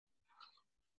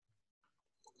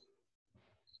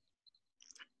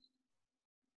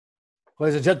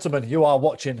Ladies and gentlemen, you are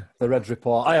watching the Reds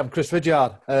Report. I am Chris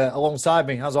Ridyard. Alongside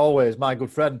me, as always, my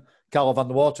good friend, Carlo van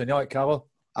der Water. You all right, Carlo?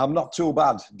 I'm not too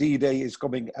bad. D-Day is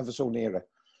coming ever so nearer.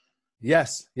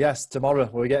 Yes, tomorrow.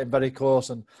 We're getting very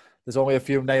close and there's only a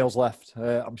few nails left.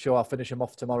 I'm sure I'll finish them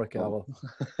off tomorrow, Carlo.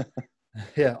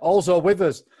 Yeah. Also with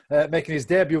us, making his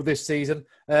debut this season,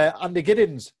 Andy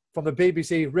Giddings from the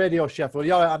BBC Radio Sheffield.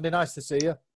 You all right, Andy? Nice to see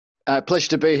you. Pleasure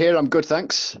to be here. I'm good,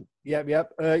 thanks.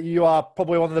 Yep. You are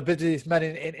probably one of the busiest men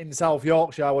in South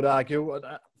Yorkshire, I would argue,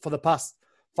 for the past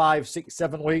 5, 6,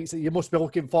 7 weeks. You must be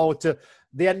looking forward to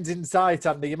the end's in sight,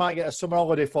 Andy. You might get a summer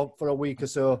holiday for a week or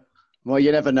so. Well,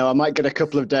 you never know. I might get a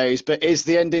couple of days, but is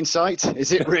the end in sight?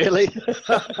 Is it really?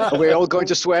 Are we all going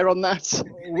to swear on that?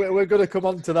 We're going to come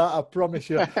on to that, I promise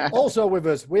you. Also with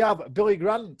us, we have Billy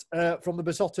Grant from the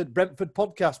Besotted Brentford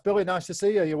podcast. Billy, nice to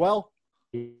see you. You well?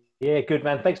 Yeah, good,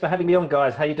 man. Thanks for having me on,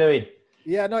 guys. How you doing?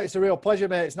 Yeah, no, it's a real pleasure,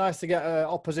 mate. It's nice to get an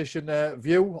opposition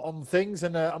view on things,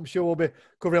 and I'm sure we'll be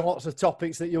covering lots of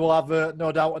topics that you will have,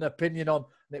 no doubt, an opinion on. And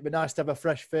it'd be nice to have a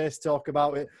fresh face talk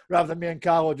about it, rather than me and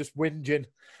Carlo just whinging.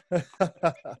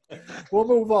 We'll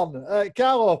move on.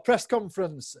 Carlo, press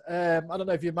conference. I don't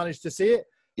know if you managed to see it.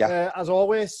 Yeah. As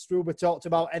always, Struber talked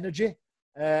about energy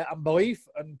and belief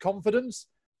and confidence.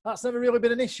 That's never really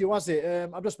been an issue, has it?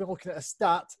 I've just been looking at a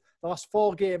stat. The last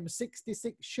 4 games,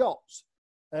 66 shots,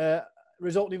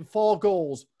 resulting in 4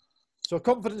 goals. So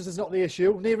confidence is not the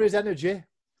issue. Neither is energy.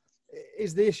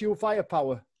 Is the issue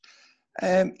firepower?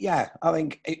 Yeah, I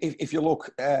think if you look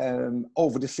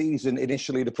over the season,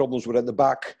 initially the problems were at the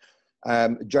back.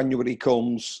 January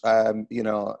comes,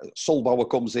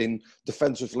 Solbauer comes in,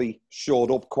 defensively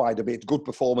showed up quite a bit. Good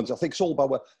performance. I think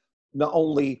Solbauer not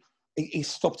only... He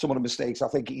stopped some of the mistakes. I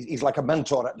think he's like a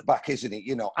mentor at the back, isn't he?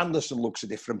 You know, Anderson looks a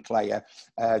different player.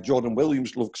 Jordan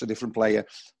Williams looks a different player.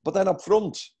 But then up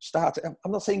front,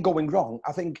 I'm not saying going wrong.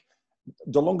 I think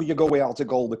the longer you go way out to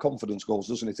goal, the confidence goes,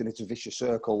 doesn't it? And it's a vicious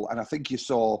circle. And I think you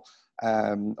saw,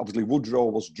 obviously, Woodrow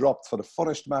was dropped for the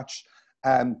Forest match.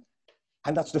 And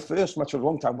that's the first match in a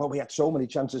long time where we had so many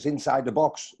chances inside the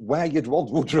box where you'd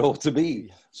want Woodrow to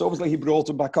be. So obviously he brought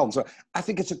him back on. So I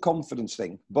think it's a confidence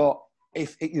thing. But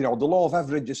if the law of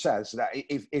averages says that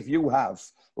if you have,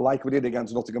 like we did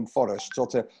against Nottingham Forest,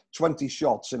 sort of 20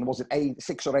 shots and was it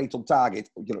 6 or 8 on target,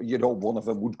 you know one of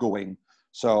them would go in.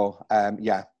 So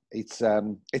it's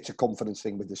a confidence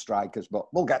thing with the strikers, but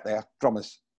we'll get there,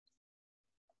 promise.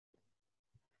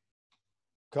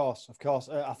 Of course.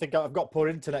 I think I've got poor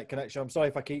internet connection. I'm sorry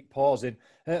if I keep pausing.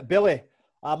 Billy,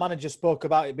 our manager spoke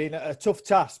about it being a tough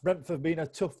task, Brentford being a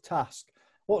tough task.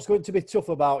 What's going to be tough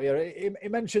about you? He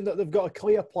mentioned that they've got a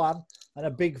clear plan and a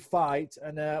big fight,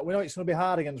 and we know it's going to be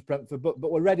hard against Brentford, but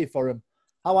we're ready for them.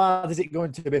 How hard is it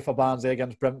going to be for Barnsley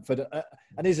against Brentford?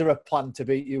 And is there a plan to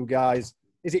beat you guys?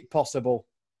 Is it possible?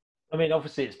 I mean,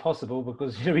 obviously it's possible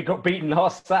because we got beaten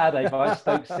last Saturday by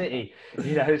Stoke City.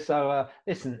 So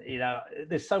listen,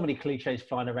 there's so many cliches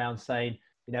flying around saying,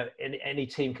 any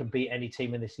team can beat any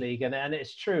team in this league, and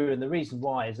it's true. And the reason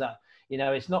why is that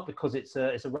it's not because it's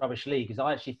a rubbish league. Is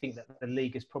I actually think that the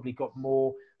league has probably got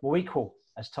more equal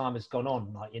as time has gone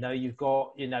on. Like you've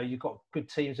got good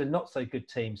teams and not so good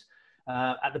teams.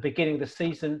 At the beginning of the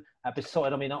season at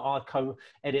Besotted, I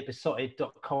co-edit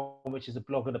besotted.com, which is a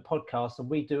blog and a podcast, and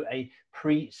we do a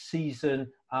pre-season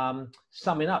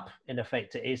summing up, in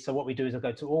effect it is. So what we do is I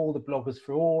go to all the bloggers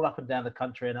for all up and down the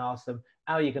country and ask them,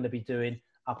 how are you going to be doing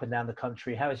up and down the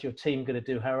country? How is your team going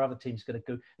to do? How are other teams going to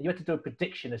do? And you have to do a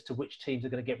prediction as to which teams are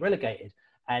going to get relegated.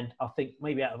 And I think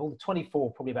maybe out of all the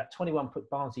 24, probably about 21 put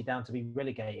Barnsley down to be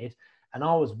relegated. And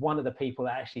I was one of the people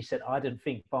that actually said, I didn't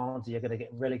think Barnsley are going to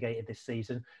get relegated this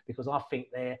season because I think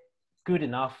they're good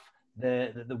enough.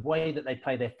 The way that they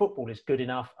play their football is good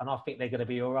enough. And I think they're going to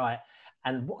be all right.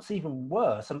 And what's even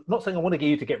worse, I'm not saying I want to get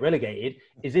you to get relegated,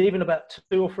 is even about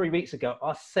 2 or 3 weeks ago,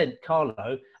 I sent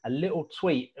Carlo a little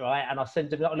tweet, right? And I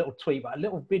sent him not a little tweet, but a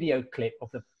little video clip of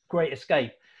the Great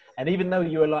Escape. And even though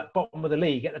you were like bottom of the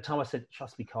league, at the time I said,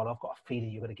 trust me, Carlo, I've got a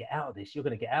feeling you're going to get out of this. You're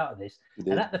going to get out of this.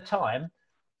 And at the time,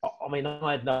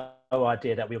 I had no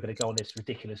idea that we were going to go on this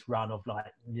ridiculous run of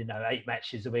 8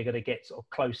 matches and we're going to get sort of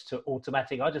close to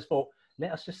automatic. I just thought,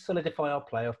 let us just solidify our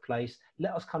playoff place.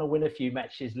 Let us kind of win a few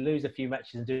matches, lose a few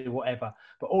matches and do whatever.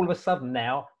 But all of a sudden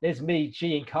now, there's me,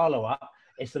 G and Carlo up.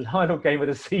 It's the final game of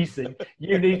the season.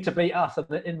 You need to beat us.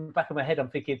 And in the back of my head, I'm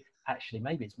thinking, actually,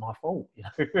 maybe it's my fault.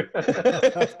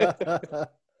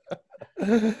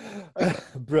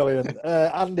 Brilliant.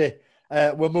 Andy,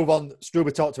 we'll move on.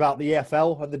 Struber talked about the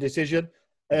EFL and the decision.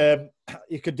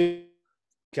 You could do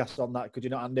a podcast on that, could you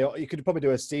not, Andy? You could probably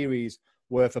do a series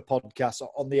worth of podcasts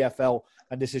on the EFL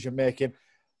and decision making.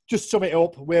 just sum it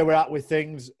up where we're at with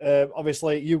things.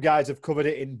 Obviously, you guys have covered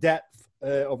it in depth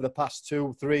over the past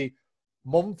 2-3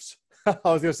 months. I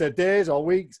was going to say days or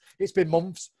weeks. It's been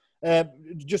months.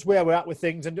 Just where we're at with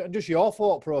things and just your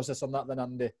thought process on that then,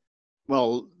 Andy.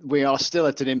 Well, we are still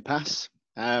at an impasse.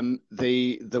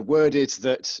 The word is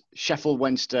that Sheffield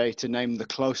Wednesday, to name the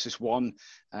closest one,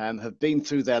 have been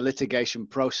through their litigation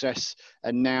process,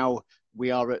 and now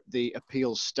we are at the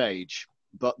appeals stage.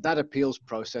 But that appeals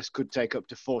process could take up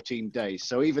to 14 days.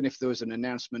 So even if there was an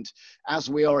announcement, as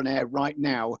we are on air right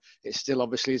now, it still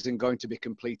obviously isn't going to be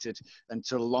completed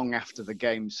until long after the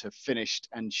games have finished.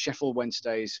 And Sheffield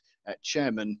Wednesday's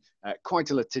chairman,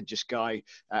 quite a litigious guy,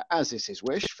 as is his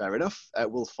wish, fair enough,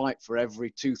 will fight for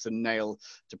every tooth and nail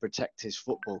to protect his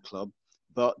football club.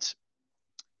 But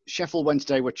Sheffield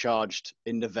Wednesday were charged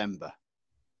in November.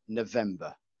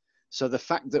 So the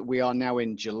fact that we are now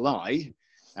in July,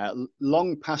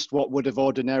 long past what would have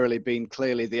ordinarily been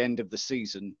clearly the end of the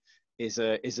season, is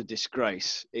a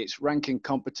disgrace. It's ranking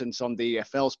competence on the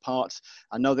EFL's part.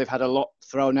 I know they've had a lot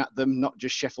thrown at them, not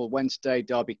just Sheffield Wednesday,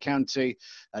 Derby County,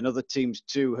 and other teams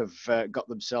too have got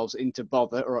themselves into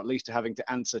bother, or at least having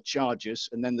to answer charges.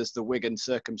 And then there's the Wigan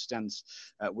circumstance,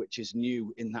 which is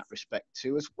new in that respect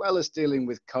too, as well as dealing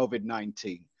with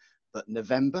COVID-19. But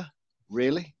November,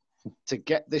 really? To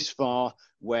get this far,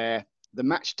 where the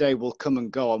match day will come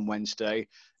and go on Wednesday,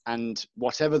 and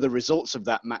whatever the results of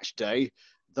that match day,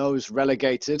 those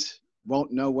relegated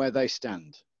won't know where they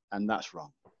stand, and that's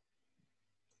wrong.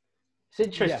 It's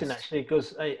interesting, actually,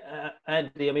 because,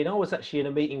 Andy, I mean, I was actually in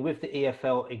a meeting with the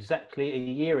EFL exactly a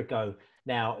year ago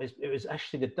now. It was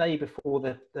actually the day before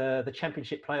the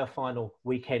Championship playoff final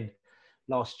weekend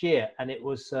last year, and it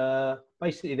was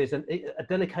basically there's a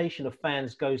delegation of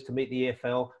fans goes to meet the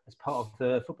EFL as part of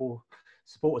the Football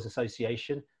Supporters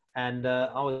Association, and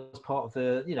I was part of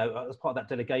that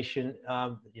delegation.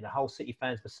 Whole City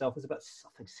fans myself. There's about I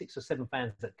think 6 or 7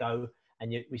 fans that go,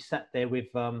 and we sat there with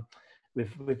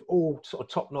all sort of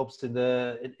top knobs in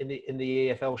the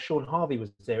EFL. Sean Harvey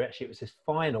was there. Actually, it was his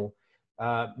final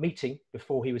meeting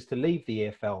before he was to leave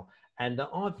the EFL, and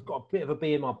I've got a bit of a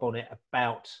bee in my bonnet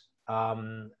about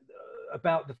the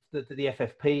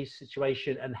FFP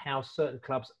situation and how certain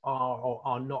clubs are or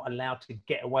are not allowed to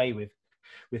get away with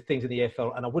things in the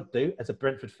EFL. And I would do as a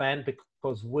Brentford fan,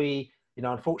 because we,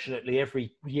 unfortunately,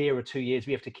 every year or 2 years,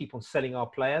 we have to keep on selling our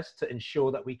players to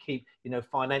ensure that we keep,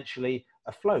 financially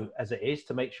afloat as it is,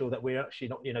 to make sure that we're actually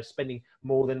not, spending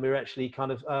more than we're actually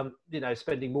kind of,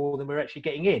 spending more than we're actually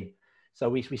getting in. So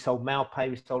we sold Malpay,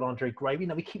 we sold Andre Gray.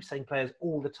 We keep selling players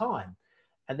all the time.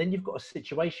 And then you've got a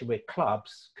situation where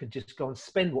clubs could just go and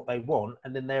spend what they want,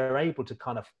 and then they're able to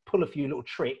kind of pull a few little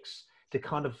tricks to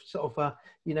kind of sort of,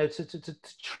 to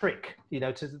trick,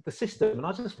 to the system. And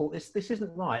I just thought this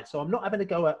isn't right. So I'm not having to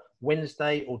go at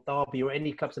Wednesday or Derby or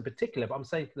any clubs in particular, but I'm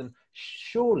saying to them,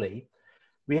 surely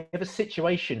we have a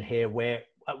situation here where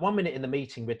at 1 minute in the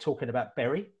meeting, we're talking about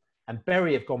Bury, and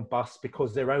Bury have gone bust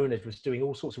because their owners was doing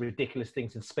all sorts of ridiculous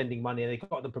things and spending money, and they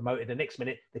got them promoted. The next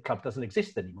minute, the club doesn't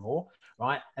exist anymore,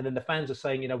 right? And then the fans are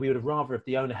saying, we would have rather if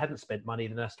the owner hadn't spent money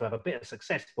than us to have a bit of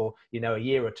success for, a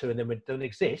year or two, and then we don't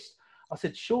exist. I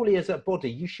said, surely as a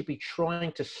body, you should be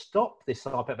trying to stop this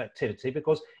type of activity,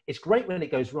 because it's great when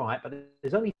it goes right, but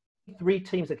there's only 3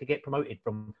 teams that could get promoted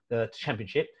from the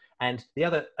Championship. And the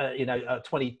other,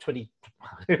 21,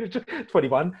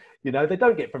 they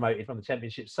don't get promoted from the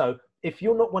Championship. So if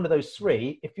you're not one of those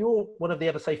 3, if you're one of the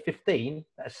other, say, 15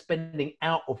 that are spending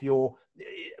out of your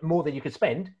more than you could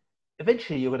spend,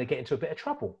 eventually you're going to get into a bit of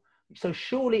trouble. So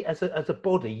surely as a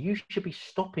body, you should be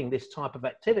stopping this type of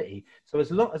activity. So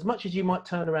as much as you might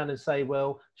turn around and say,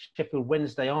 well, Sheffield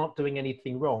Wednesday aren't doing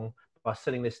anything wrong by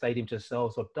selling their stadium to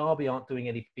themselves, or Derby aren't doing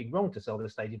anything wrong to sell their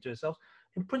stadium to themselves,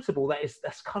 in principle,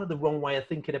 that's kind of the wrong way of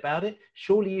thinking about it.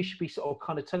 Surely you should be sort of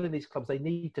kind of telling these clubs they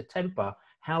need to temper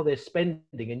how they're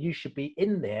spending, and you should be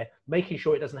in there making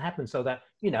sure it doesn't happen, so that,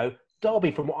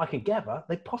 Derby, from what I can gather,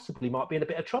 they possibly might be in a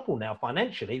bit of trouble now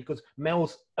financially because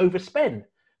Mel's overspent.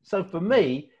 So for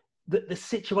me, the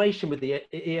situation with the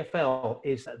EFL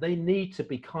is that they need to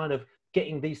be kind of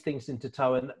getting these things into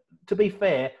tow. And to be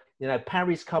fair,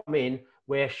 Parry's come in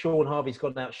where Sean Harvey's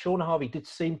gone out. Sean Harvey did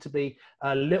seem to be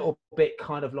a little bit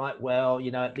kind of like, well,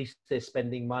 at least they're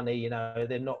spending money,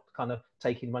 they're not kind of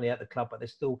taking money out of the club, but they're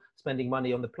still spending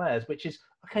money on the players, which is,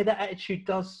 okay, that attitude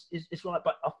is right,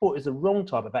 but I thought it was the wrong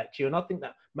type of attitude. And I think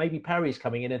that maybe Parry's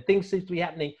coming in and things seem to be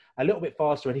happening a little bit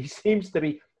faster, and he seems to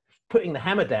be putting the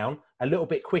hammer down a little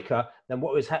bit quicker than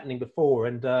what was happening before.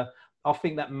 And I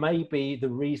think that may be the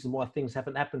reason why things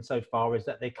haven't happened so far, is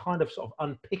that they're kind of sort of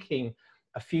unpicking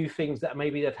a few things that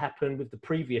maybe had happened with the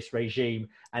previous regime,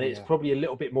 and it's Yeah. probably a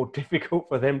little bit more difficult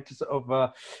for them to sort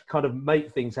of kind of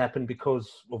make things happen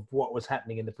because of what was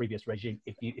happening in the previous regime.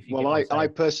 If you Well,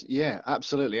 yeah,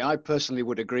 absolutely. I personally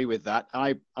would agree with that.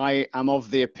 I am of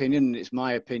the opinion, and it's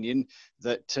my opinion,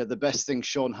 that the best thing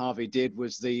Sean Harvey did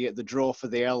was the draw for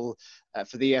the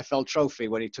EFL trophy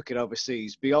when he took it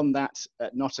overseas. Beyond that,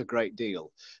 not a great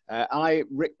deal.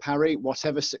 Rick Parry,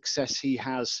 whatever success he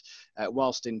has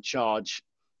whilst in charge,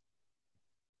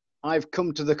 I've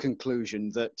come to the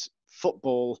conclusion that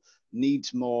football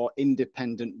needs more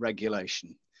independent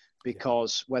regulation.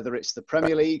 Because whether it's the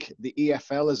Premier League, the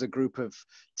EFL as a group of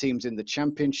teams in the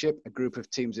Championship, a group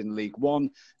of teams in League One,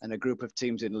 and a group of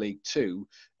teams in League Two,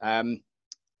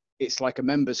 it's like a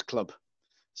members club.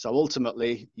 So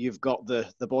ultimately, you've got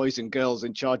the boys and girls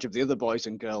in charge of the other boys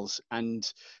and girls,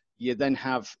 and you then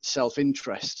have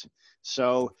self-interest.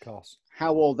 So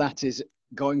how all that is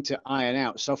going to iron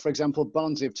out. So, for example,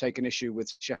 Barnsley have taken issue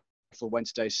with Sheffield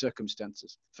Wednesday's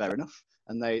circumstances. Fair enough.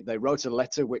 And they wrote a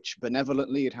letter which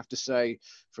benevolently, you'd have to say,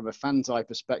 from a fan's eye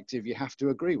perspective, you have to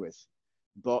agree with.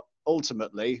 But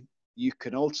ultimately, you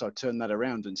can also turn that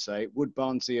around and say, would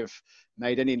Barnsley have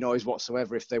made any noise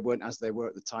whatsoever if they weren't as they were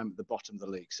at the time at the bottom of the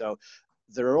league? So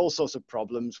there are all sorts of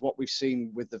problems. What we've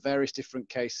seen with the various different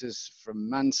cases from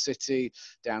Man City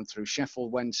down through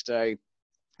Sheffield Wednesday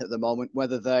at the moment,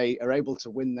 whether they are able to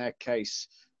win their case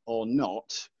or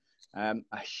not,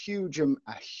 a huge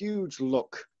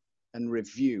look and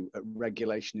review at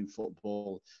regulation in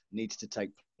football needs to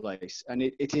take place. And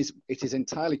it is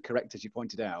entirely correct, as you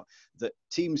pointed out, that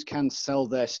teams can sell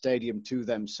their stadium to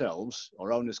themselves,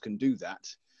 or owners can do that,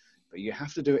 but you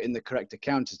have to do it in the correct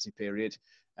accountancy period,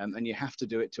 and you have to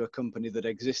do it to a company that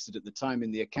existed at the time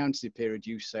in the accountancy period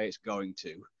you say it's going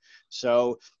to.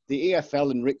 So the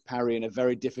EFL and Rick Parry in a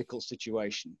very difficult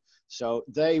situation. So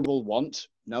they will want,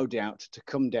 no doubt, to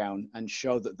come down and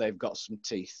show that they've got some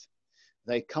teeth.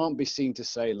 They can't be seen to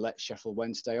say, let Sheffield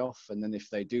Wednesday off. And then if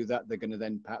they do that, they're going to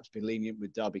then perhaps be lenient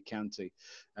with Derby County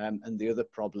and the other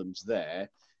problems there.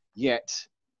 Yet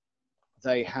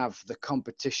they have the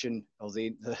competition, or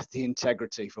the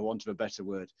integrity, for want of a better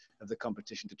word, of the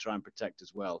competition to try and protect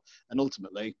as well. And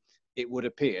ultimately, it would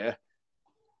appear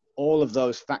all of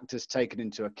those factors taken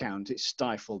into account, it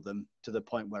stifled them to the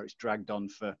point where it's dragged on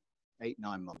for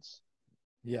 8-9 months.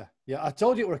 Yeah. I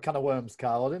told you it were a can of worms,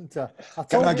 Carl, didn't I?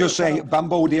 Can I just say,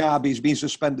 Bambo Diaby's been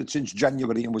suspended since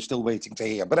January and we're still waiting to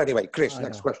hear. But anyway, Chris,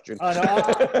 next question. I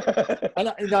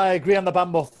agree on the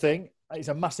Bambo thing. It's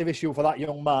a massive issue for that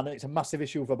young man. It's a massive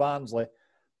issue for Barnsley.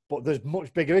 But there's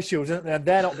much bigger issues, isn't there? And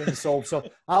they're not being solved. So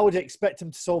I would expect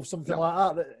him to solve something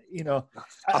like that. You know,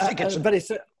 I think it's very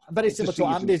similar to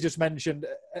what Andy's just mentioned.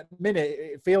 At the minute,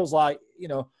 it feels like, you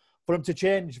know, for them to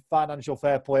change financial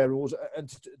fair play rules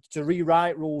and to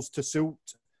rewrite rules to suit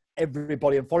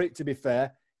everybody, and for it to be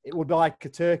fair, it would be like a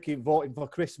turkey voting for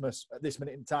Christmas at this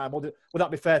minute in time. Would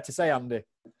that be fair to say, Andy?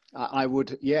 I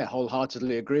would,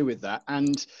 wholeheartedly agree with that.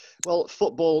 And, well,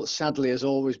 football, sadly, has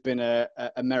always been a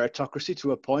meritocracy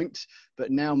to a point,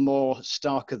 but now more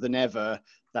starker than ever,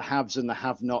 the haves and the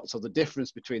have-nots, or the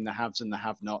difference between the haves and the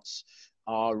have-nots,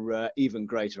 are even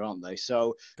greater, aren't they?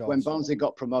 So when Barnsley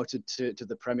got promoted to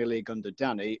the Premier League under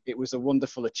Danny, it was a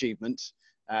wonderful achievement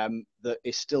that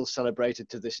is still celebrated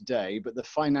to this day. But the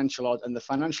financial odds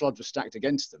were stacked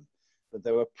against them. But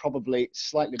they were probably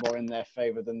slightly more in their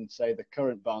favour than, say, the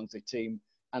current Barnsley team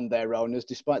and their owners,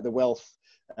 despite the wealth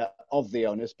of the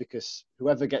owners, because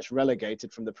whoever gets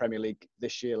relegated from the Premier League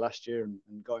this year, last year,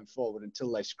 and going forward until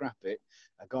they scrap it,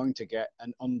 are going to get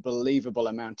an unbelievable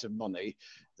amount of money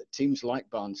that teams like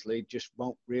Barnsley just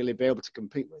won't really be able to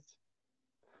compete with.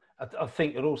 I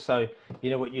think that also,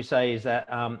 you know, what you say is that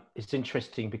it's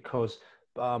interesting because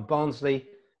Barnsley,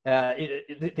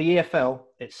 the EFL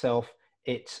itself,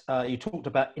 it's you talked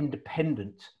about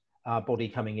independent body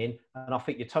coming in, and I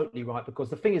think you're totally right, because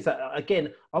the thing is that,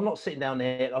 again, I'm not sitting down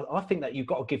there. I think that you've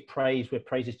got to give praise where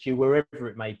praise is due, wherever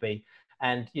it may be.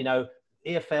 And, you know,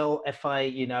 EFL, FA,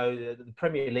 you know, the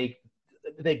Premier League,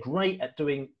 they're great at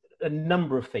doing a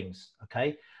number of things,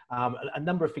 okay? A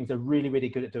number of things they're really, really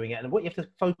good at doing it. And what you have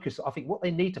to focus, I think what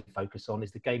they need to focus on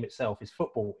is the game itself, is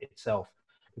football itself,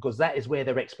 because that is where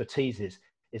their expertise is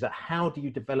that how do you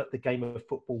develop the game of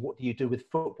football? What do you do with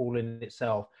football in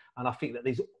itself? And I think that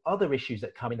these other issues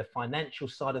that come in, the financial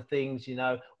side of things, you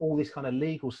know, all this kind of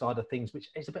legal side of things, which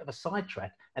is a bit of a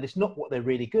sidetrack, and it's not what they're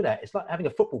really good at. It's like having a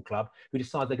football club who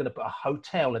decides they're going to put a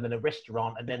hotel and then a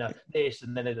restaurant and then this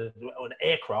and then an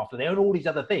aircraft, and they own all these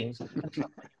other things.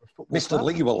 Mr.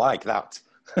 Lee will like that.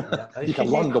 Yeah. You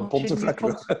can land on Pontefract.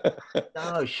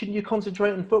 No, shouldn't you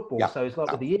concentrate on football? Yeah. So it's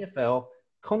like with the EFL,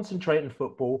 concentrate on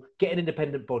football, get an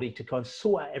independent body to kind of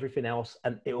sort out everything else,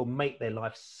 and it will make their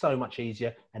life so much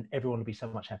easier and everyone will be so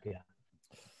much happier.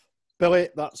 Billy,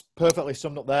 that's perfectly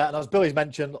summed up there. And as Billy's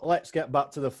mentioned, let's get back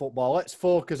to the football. Let's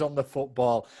focus on the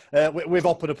football. We've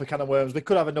opened up a can of worms. We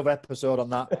could have another episode on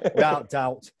that, without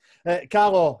doubt.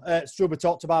 Carlo, Struber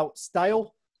talked about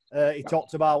style. He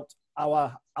talked about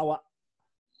our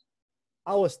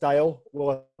style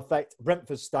will affect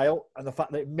Brentford's style and the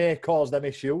fact that it may cause them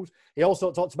issues. He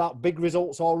also talked about big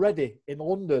results already in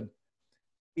London.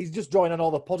 He's just drawing on all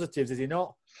the positives, is he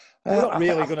not? We're not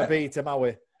really going to beat him, are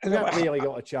we? We've not really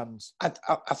got a chance.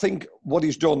 I think what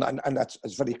he's done, and that's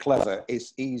very clever,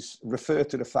 is he's referred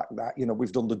to the fact that,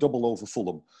 we've done the double over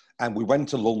Fulham and we went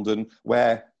to London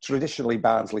where traditionally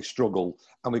Barnsley struggle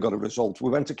and we got a result.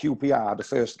 We went to QPR the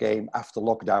first game after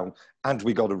lockdown and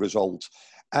we got a result.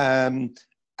 And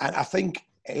I think,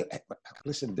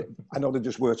 listen, I know they're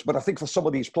just words, but I think for some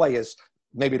of these players,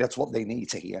 maybe that's what they need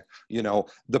to hear.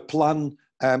 The plan,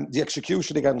 the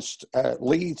execution against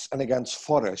Leeds and against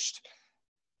Forest,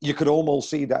 you could almost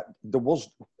see that there was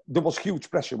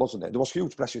huge pressure, wasn't there? There was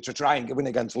huge pressure to try and win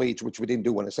against Leeds, which we didn't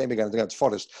do, and the same against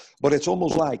Forest. But it's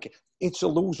almost like it's a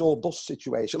lose or bust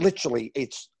situation. Literally, I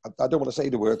don't want to say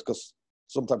the word because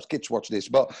sometimes kids watch this,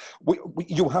 but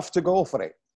you have to go for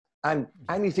it. And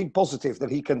anything positive that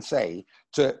he can say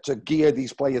to gear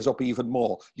these players up even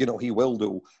more, he will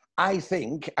do. I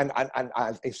think, and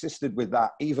I've insisted with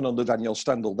that, even under Daniel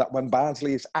Stendel, that when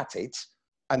Barnsley is at it,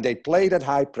 and they played at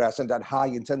high press and at high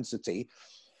intensity,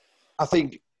 I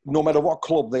think no matter what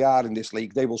club they are in this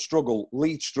league, they will struggle.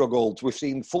 Leeds struggled. We've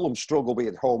seen Fulham struggle, be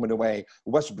it home and away.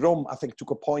 West Brom, I think,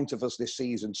 took a point of us this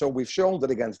season. So we've shown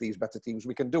that against these better teams,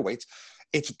 we can do it.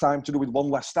 It's time to do it one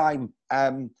last time.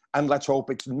 And let's hope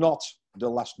it's not the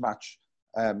last match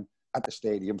at the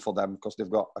stadium for them, because they've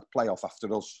got a playoff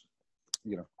after us,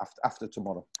 after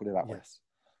tomorrow, put it that way. Yes.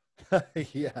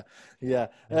 yeah.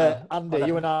 Andy,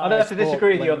 you and I... I'd have to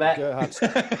disagree with you on that.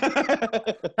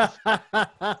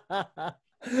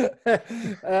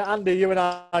 Andy, you and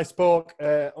I spoke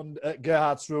at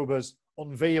Gerhard Struber's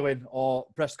unveiling or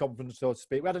press conference, so to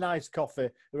speak. We had a nice coffee.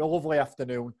 It was a lovely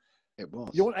afternoon. It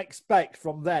was. You wouldn't expect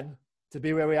from then to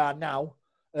be where we are now,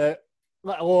 let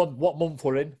alone what month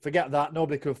we're in. Forget that.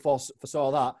 Nobody could have foresaw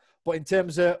that. But in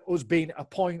terms of us being a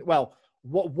point... Well,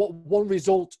 what one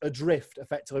result adrift,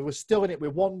 effectively. We're still in it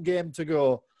with one game to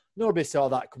go. Nobody saw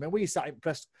that coming. We sat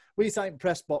in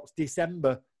press box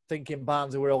December thinking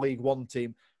Barnsley were a League One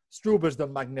team. Struber's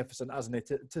done magnificent, hasn't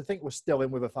he? To think we're still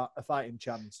in with a fighting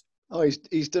chance. Oh,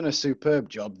 he's done a superb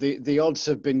job. The odds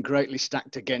have been greatly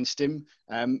stacked against him.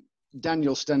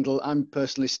 Daniel Stendel, I'm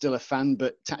personally still a fan,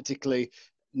 but tactically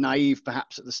naive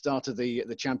perhaps at the start of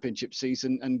the championship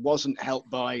season, and wasn't helped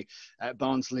by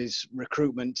Barnsley's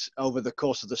recruitment over the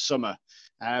course of the summer,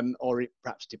 or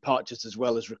perhaps departures as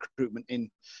well as recruitment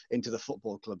into the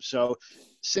football club. So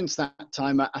since that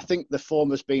time, I think the form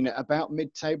has been about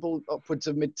mid-table, upwards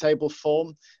of mid-table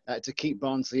form, to keep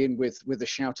Barnsley in with a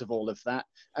shout of all of that.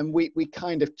 And we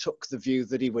kind of took the view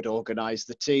that he would organise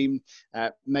the team,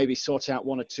 maybe sort out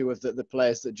one or two of the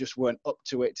players that just weren't up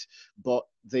to it. But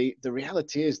the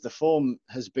reality is the form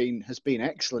has been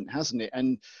excellent, hasn't it?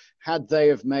 And had they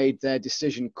have made their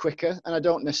decision quicker, and I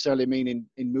don't necessarily mean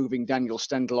in moving Daniel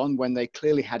Stendel on when they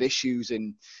clearly had issues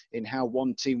in how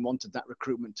one team wanted that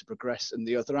recruitment to progress and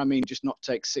the other. I mean, just not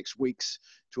take 6 weeks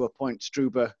to appoint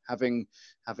Struber, having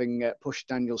pushed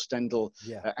Daniel Stendel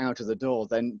out of the door,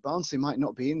 then Barnsley might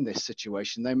not be in this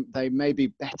situation. They may be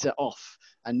better off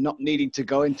and not needing to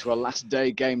go into a last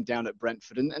day game down at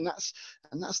Brentford, and that's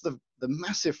the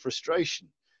massive frustration.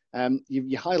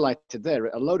 You highlighted there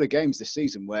a load of games this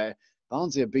season where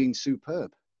Barnsley have been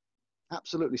superb,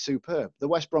 absolutely superb. The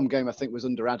West Brom game, I think, was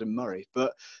under Adam Murray,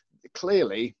 but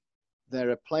clearly there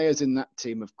are players in that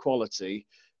team of quality,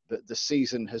 but the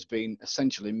season has been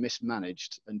essentially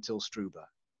mismanaged until Struber.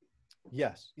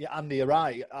 Yes, yeah, Andy, you're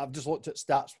right. I've just looked at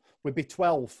stats. We'd be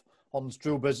 12 on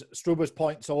Struber's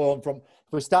points alone. From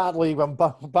if we started league when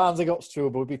Barnsley got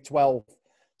Struber, we'd be 12.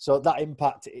 So that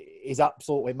impact is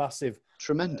absolutely massive.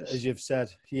 Tremendous. As you've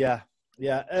said. Yeah.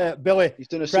 Billy, he's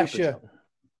done a pressure. super job.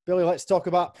 Billy, let's talk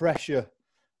about pressure.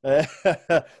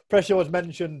 Pressure was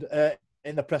mentioned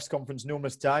in the press conference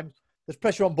numerous times. There's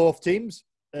pressure on both teams.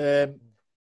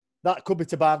 That could be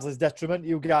to Barnsley's detriment.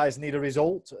 You guys need a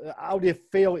result. How do you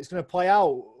feel it's going to play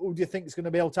out? Who do you think is going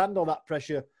to be able to handle that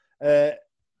pressure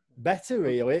better,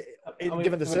 really,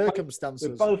 given the circumstances?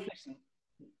 We're both listening.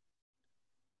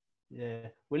 Yeah,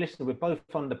 we're both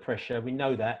under pressure. We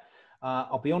know that.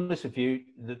 I'll be honest with you,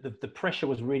 the pressure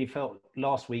was really felt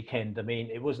last weekend. I mean,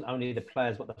 it wasn't only the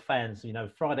players, but the fans.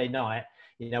 Friday night,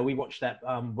 We watched that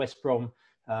West Brom,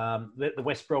 the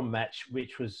West Brom match,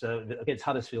 which was against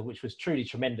Huddersfield, which was truly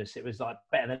tremendous. It was like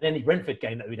better than any Brentford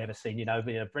game that we'd ever seen.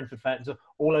 Brentford fans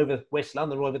all over West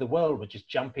London, all over the world, were just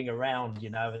jumping around,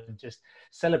 and just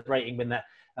celebrating when that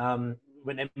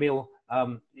when Emile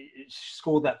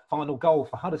scored that final goal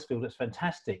for Huddersfield. It's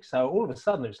fantastic. So all of a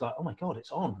sudden, it's like, oh my God,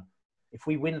 it's on. If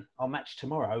we win our match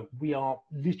tomorrow, we are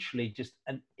literally just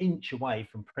an inch away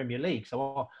from Premier League.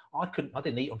 So I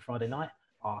didn't eat on Friday night.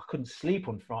 I couldn't sleep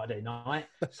on Friday night.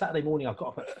 Saturday morning, I got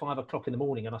up at 5 o'clock in the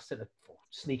morning and I sent a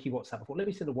sneaky WhatsApp. I thought, let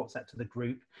me send a WhatsApp to the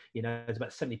group. There's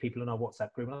about 70 people in our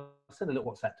WhatsApp group. And I send a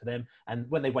little WhatsApp to them. And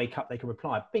when they wake up, they can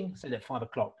reply. Bing, send it at 5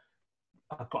 o'clock.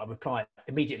 I've got a reply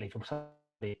immediately from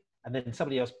somebody. And then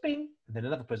somebody else, bing. And then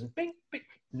another person, bing, bing.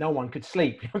 No one could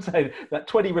sleep. I'm saying that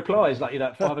 20 replies,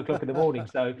 at 5 o'clock in the morning.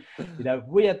 So,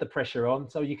 we had the pressure on.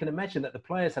 So you can imagine that the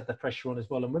players had the pressure on as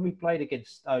well. And when we played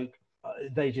against Stoke,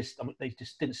 they just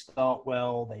didn't start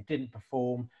well. They didn't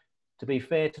perform. To be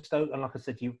fair to Stoke, and like I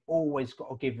said, you've always got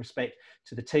to give respect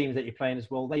to the teams that you're playing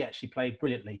as well. They actually played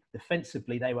brilliantly.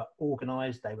 Defensively, they were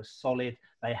organised. They were solid.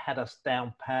 They had us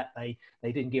down pat. They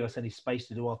didn't give us any space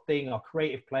to do our thing. Our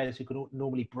creative players who could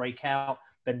normally break out.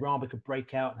 Ben Rama could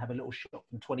break out and have a little shot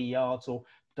from 20 yards, or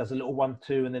does a little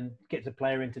 1-2 and then gets a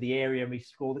player into the area and we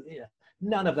score.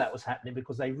 None of that was happening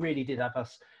because they really did have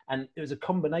us. And it was a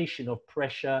combination of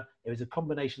pressure. It was a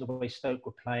combination of the way Stoke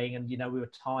were playing. And, we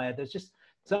were tired. There's just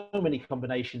so many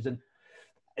combinations. And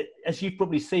as you've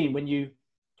probably seen, when you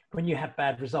have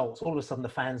bad results, all of a sudden the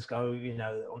fans go,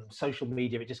 on social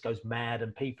media, it just goes mad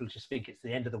and people just think it's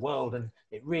the end of the world. And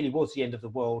it really was the end of the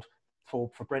world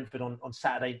for Brentford on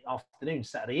Saturday afternoon,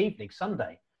 Saturday evening,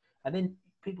 Sunday. And then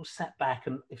people sat back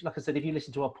and, like I said, if you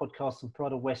listen to our podcast on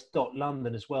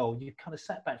PrideOfWest.London as well, you kind of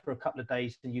sat back for a couple of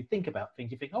days and you think about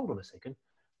things. You think, hold on a second,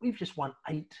 we've just won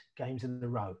 8 games in a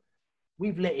row.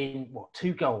 We've let in,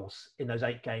 2 goals in those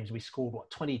 8 games. We scored,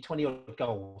 20 odd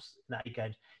goals in that 8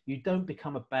 games. You don't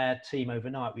become a bad team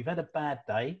overnight. We've had a bad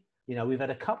day. We've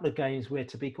had a couple of games where,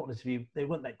 to be honest with you, they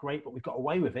weren't that great, but we got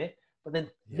away with it. But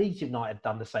then Leeds United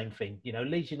done the same thing.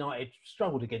 Leeds United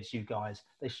struggled against you guys.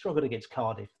 They struggled against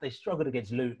Cardiff. They struggled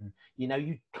against Luton.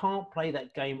 You can't play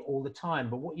that game all the time.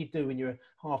 But what you do when you're a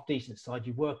half-decent side,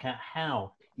 you work out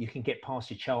how you can get past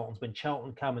your Charltons. When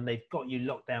Charlton come and they've got you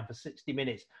locked down for 60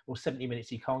 minutes or 70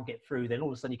 minutes, you can't get through. Then all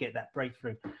of a sudden you get that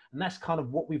breakthrough. And that's kind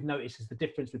of what we've noticed is the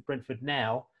difference with Brentford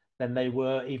now than they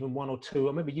were even 1 or 2. I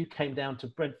remember you came down to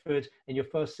Brentford in your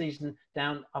first season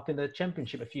down up in the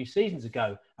Championship a few seasons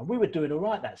ago. And we were doing all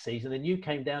right that season. And you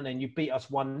came down and you beat us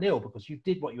 1-0 because you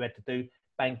did what you had to do,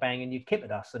 bang, bang, and you kicked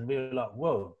at us. And we were like,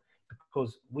 whoa,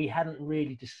 because we hadn't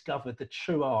really discovered the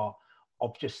true art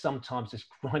of just sometimes just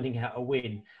grinding out a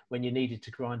win when you needed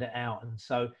to grind it out. And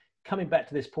so coming back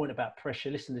to this point about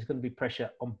pressure, listen, there's going to be pressure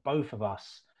on both of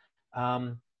us.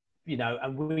 And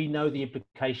we know the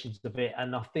implications of it.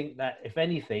 And I think that, if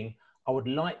anything, I would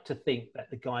like to think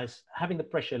that the guys having the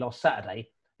pressure last Saturday,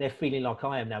 they're feeling like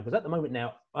I am now. Because at the moment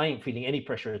now, I ain't feeling any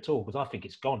pressure at all because I think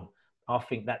it's gone. I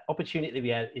think that opportunity we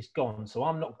had is gone. So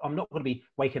I'm not going to be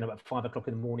waking up at 5 o'clock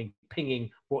in the morning pinging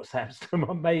WhatsApps to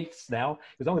my mates now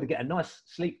because I'm going to get a nice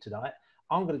sleep tonight.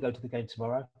 I'm going to go to the game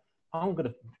tomorrow. I'm going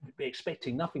to be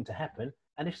expecting nothing to happen.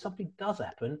 And if something does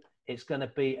happen, it's going to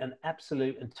be an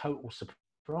absolute and total surprise.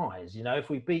 If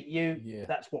we beat you,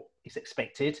 that's what is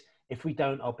expected. If we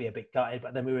don't, I'll be a bit gutted.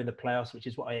 But then we were in the playoffs, which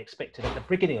is what I expected at the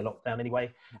beginning of lockdown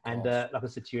anyway. And like I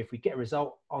said to you, if we get a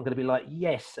result, I'm going to be like,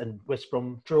 yes. And West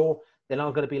Brom draw, then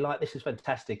I'm going to be like, this is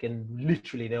fantastic. And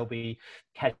literally there'll be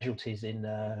casualties in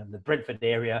the Brentford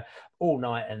area all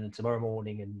night and tomorrow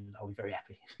morning, and I'll be very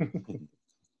happy.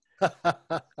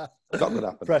 Not going to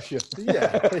happen. Pressure.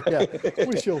 Yeah.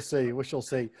 We shall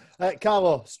see.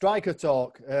 Carlo, striker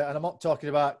talk. And I'm not talking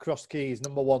about Cross Keys,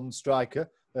 number 1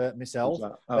 striker, myself.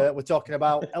 We're talking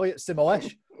about Elliot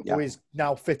Simolesh, who is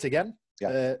now fit again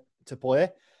to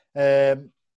play.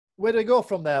 Where do we go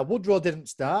from there? Woodrow didn't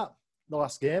start the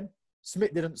last game.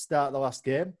 Smith didn't start the last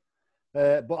game.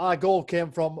 But our goal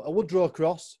came from a Woodrow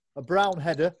cross, a Brown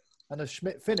header, and a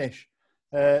Schmidt finish.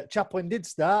 Chaplin did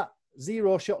start.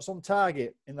 0 shots on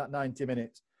target in that 90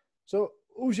 minutes. So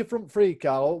who's your front three,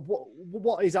 Carlo?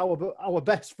 What is our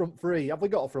best front three? Have we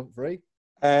got a front three?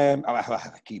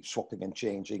 I keep swapping and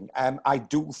changing. I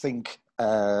do think,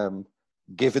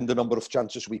 given the number of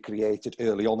chances we created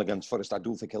early on against Forest, I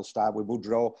do think he'll start with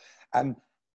Woodrow.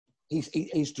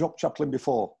 He's dropped Chaplin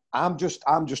before. I'm just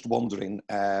wondering.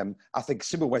 I think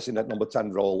Simolesh in that number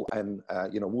 10 role, and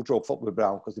Woodrow fought with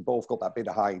Brown because they both got that bit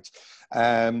of height.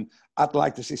 I'd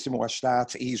like to see Simolesh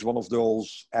start. He's one of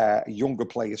those younger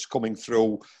players coming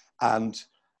through, and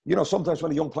You know, sometimes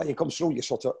when a young player comes through, you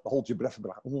sort of hold your breath and be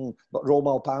like, But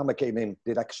Romal Palmer came in,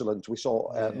 did excellent. We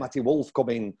saw Matty Wolf come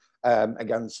in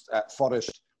against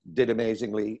Forest, did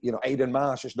amazingly. You know, Aidan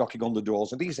Marsh is knocking on the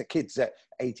doors. And these are kids at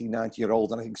 18,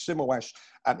 19-year-old. And I think Simoes,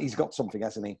 he's got something,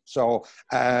 hasn't he? So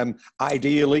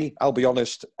ideally, I'll be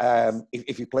honest,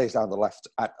 if he plays down the left,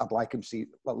 I'd like him to see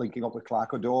linking up with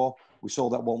Clark O'Dore. We saw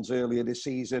that once earlier this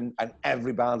season. And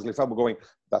every Barnsley fan were going,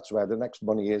 that's where the next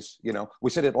money is. You know, we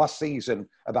said it last season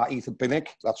about Ethan Pinnock.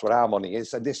 That's where our money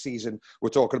is. And this season, we're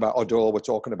talking about O'Dore. We're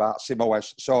talking about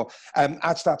Simoes. So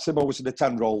I'd start Simoes in the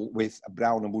 10 role with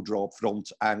Brown and Woodrow up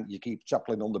front. And you keep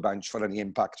Chaplin on the bench for any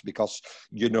impact because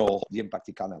you know the impact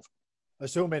he can have.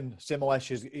 Assuming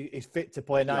Simoes is fit to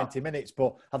play 90 minutes,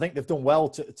 but I think they've done well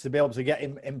to be able to get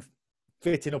him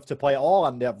fit enough to play at all,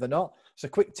 Andy, have they not? It's a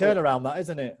quick turnaround, that,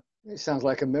 isn't it? It sounds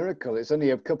like a miracle. It's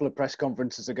only a couple of press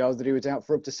conferences ago that he was out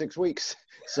for up to 6 weeks.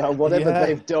 So whatever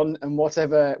they've done and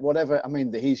whatever, I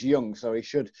mean, he's young, so he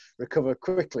should recover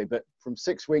quickly. But from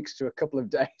 6 weeks to a couple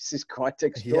of days is quite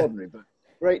extraordinary. But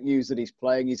great news that he's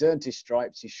playing. He's earned his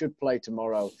stripes. He should play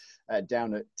tomorrow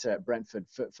down at Brentford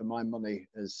for my money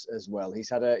as well. He's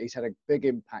had a big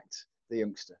impact, the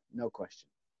youngster, no question.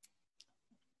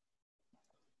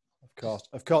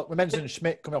 Of course. We mentioned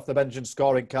Schmidt coming off the bench and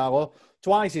scoring, Carlo.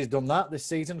 Twice he's done that this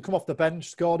season. Come off the bench,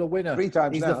 scored a winner. 3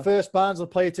 times He's now. the first Barnsley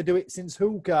player to do it since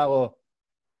who, Carlo?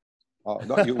 Oh,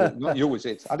 not you, is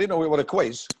it? I didn't know we were a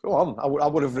quiz. Go on, I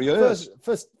would have rehearsed.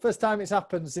 First time it's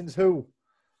happened since who?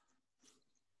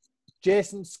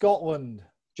 Jason Scotland.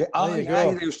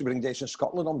 They used to bring Jason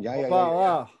Scotland on.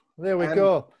 There we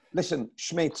go. Listen,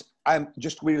 Schmidt,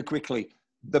 just really quickly,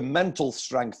 the mental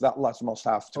strength that lads must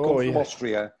have to come from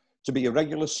Austria, to be a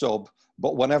regular sub,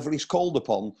 but whenever he's called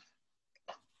upon,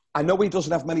 I know he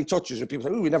doesn't have many touches, and people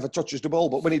say, he never touches the ball,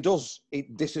 but when he does,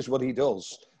 this is what he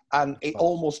does. And it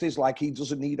almost is like he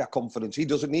doesn't need that confidence. He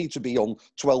doesn't need to be on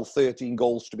 12, 13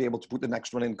 goals to be able to put the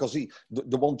next one in, because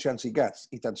the one chance he gets,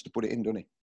 he tends to put it in, doesn't he?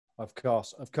 Of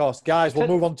course. Guys, we'll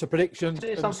move on to predictions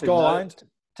and scorelines.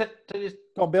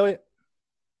 Go on, Billy.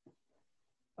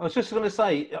 I was just going to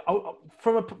say,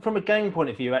 from a game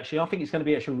point of view, actually, I think it's going to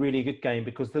be actually a really good game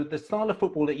because the style of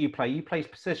football that you play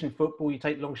possession football, you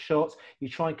take long shots, you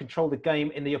try and control the game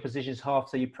in the opposition's half,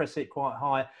 so you press it quite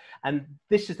high. And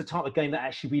this is the type of game that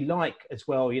actually we like as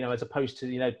well, you know, as opposed to,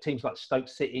 you know, teams like Stoke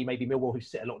City, maybe Millwall, who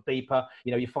sit a lot deeper.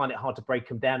 You know, you find it hard to break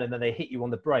them down and then they hit you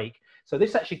on the break. So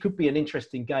this actually could be an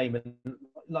interesting game. And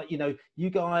like, you know,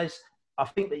 you guys, I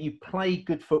think that you play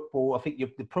good football. I think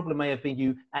the problem may have been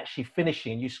you actually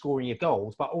finishing, you scoring your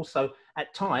goals, but also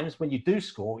at times when you do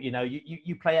score, you know,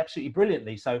 you play absolutely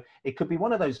brilliantly. So it could be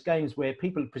one of those games where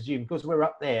people presume because we're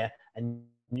up there and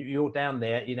you're down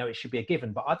there, you know, it should be a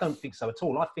given. But I don't think so at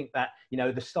all. I think that, you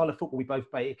know, the style of football we both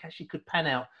play, it actually could pan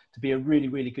out to be a really,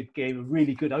 really good game, a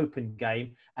really good open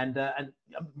game. And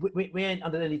we ain't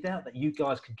under any doubt that you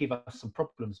guys could give us some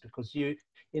problems because you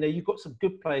know, you've got some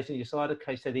good players in your side.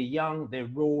 Okay, so they're young, they're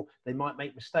raw, they might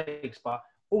make mistakes, but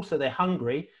also they're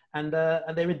hungry and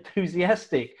they're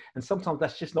enthusiastic. And sometimes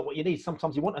that's just not what you need.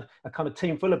 Sometimes you want a kind of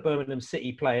team full of Birmingham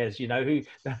City players, you know,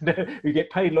 who get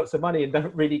paid lots of money and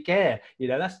don't really care. You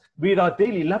know, we'd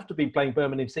ideally love to be playing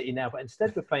Birmingham City now, but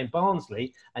instead we're playing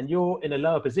Barnsley and you're in a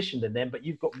lower position than them, but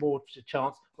you've got more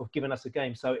chance of giving us a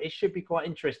game. So it should be quite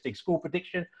interesting. Score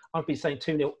prediction, I've been saying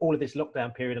 2-0 all of this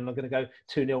lockdown period and I'm going to go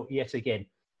 2-0 yet again.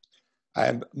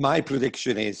 My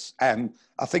prediction is,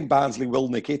 I think Barnsley will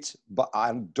nick it, but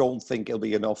I don't think it'll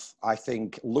be enough. I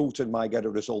think Luton might get a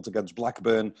result against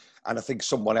Blackburn, and I think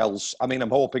someone else, I mean, I'm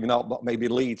hoping not, but maybe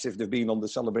Leeds, if they've been on the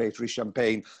celebratory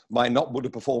champagne, might not put a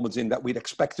performance in that we'd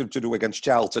expect them to do against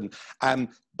Charlton.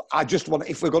 I just want,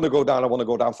 if we're going to go down, I want to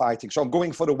go down fighting. So I'm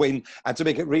going for a win, and to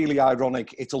make it really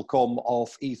ironic, it'll come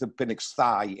off Ethan Pinnock's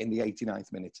thigh in the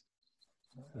 89th minute.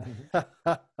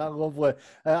 Lovely.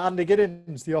 Andy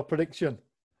Giddings, your prediction?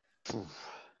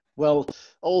 Well,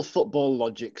 all football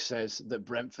logic says that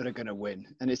Brentford are going to win.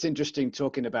 And it's interesting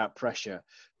talking about pressure.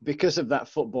 Because of that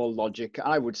football logic,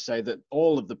 I would say that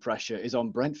all of the pressure is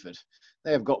on Brentford.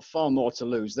 They have got far more to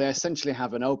lose. They essentially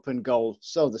have an open goal,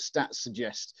 so the stats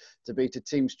suggest, to beat a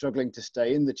team struggling to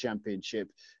stay in the Championship,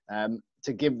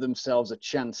 to give themselves a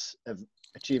chance of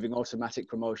achieving automatic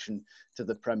promotion to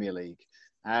the Premier League.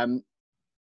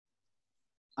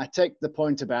 I take the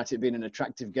point about it being an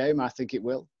attractive game. I think it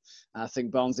will. I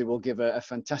think Barnsley will give a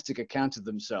fantastic account of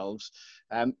themselves.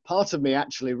 Part of me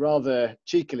actually rather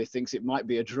cheekily thinks it might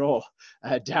be a draw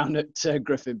down at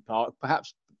Griffin Park,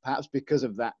 perhaps because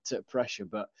of that pressure.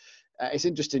 But it's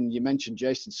interesting you mentioned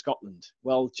Jason Scotland.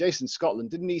 Well, Jason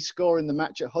Scotland, didn't he score in the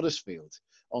match at Huddersfield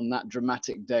on that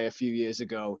dramatic day a few years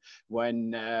ago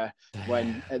when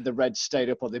the Reds stayed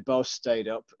up, or they both stayed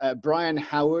up. Brian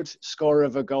Howard, scorer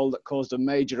of a goal that caused a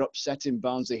major upset in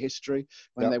Barnsley history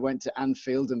when they went to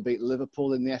Anfield and beat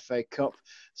Liverpool in the FA Cup.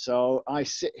 So I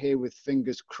sit here with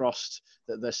fingers crossed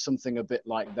that there's something a bit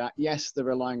like that. Yes, they're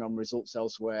relying on results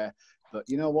elsewhere, but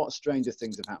you know what? Stranger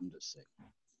things have happened at sea.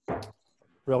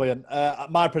 Brilliant.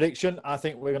 My prediction, I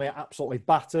think we're going to get absolutely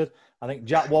battered. I think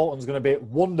Jack Walton's going to be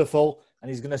wonderful and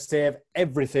he's going to save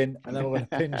everything, and then we're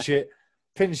going to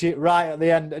pinch it right at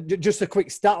the end. Just a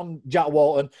quick stat on Jack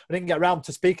Walton. I didn't get around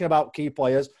to speaking about key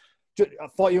players. I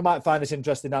thought you might find this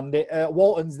interesting, Andy.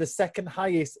 Walton's the second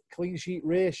highest clean sheet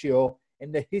ratio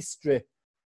in the history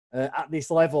at this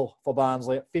level for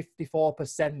Barnsley at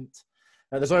 54%.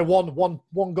 There's only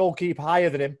one goalkeeper higher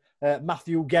than him,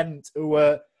 Matthew Gent,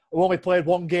 who only played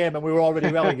one game and we were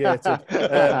already relegated.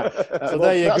 So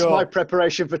there you go. That's my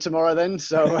preparation for tomorrow then.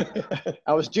 So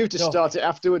I was due to start it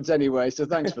afterwards anyway. So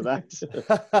thanks for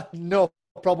that. No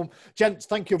problem. Gents,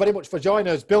 thank you very much for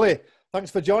joining us. Billy,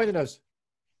 thanks for joining us.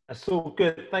 That's all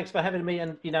good. Thanks for having me,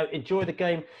 and enjoy the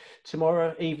game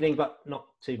tomorrow evening, but not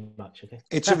too much. Okay.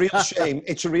 It's a real shame.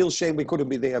 It's a real shame we couldn't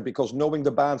be there, because knowing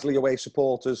the Barnsley away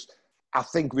supporters, I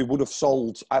think we would have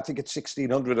sold, I think it's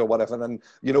 1,600 or whatever. And,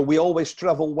 we always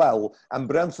travel well. And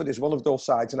Brentford is one of those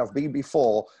sides, and I've been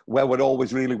before, where we're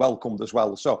always really welcomed as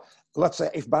well. So let's say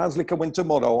if Barnsley can win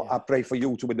tomorrow, I pray for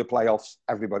you to win the playoffs.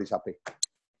 Everybody's happy.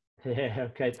 Yeah,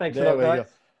 okay. Thanks a lot, guys.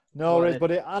 No worries,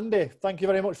 buddy. Andy, thank you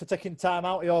very much for taking time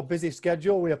out of your busy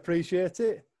schedule. We appreciate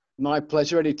it. My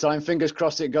pleasure, anytime. Fingers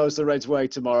crossed it goes the Reds' way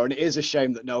tomorrow. And it is a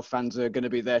shame that no fans are going to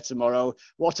be there tomorrow.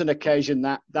 What an occasion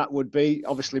that would be.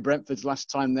 Obviously, Brentford's last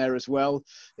time there as well.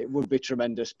 It would be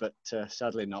tremendous, but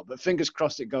sadly not. But fingers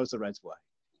crossed it goes the Reds' way.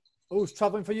 Who's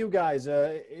travelling for you guys?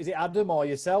 Is it Adam or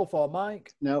yourself or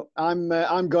Mike? No,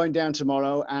 I'm going down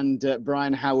tomorrow, and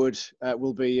Brian Howard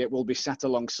will be sat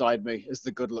alongside me as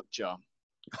the good luck charm.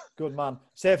 Good man.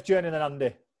 Safe journey then,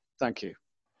 Andy. Thank you.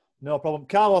 No problem.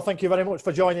 Carlo, thank you very much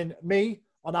for joining me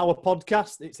on our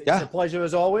podcast. It's a pleasure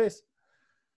as always.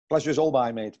 Pleasure's all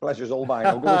mine, mate. Pleasure's all mine.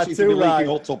 I'm going to see if we're leaking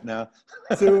hot up now.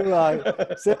 Too right.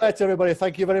 See you later, everybody.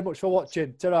 Thank you very much for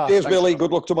watching. Ta-ra. Cheers, Billy.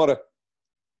 Good luck tomorrow.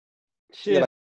 Cheers.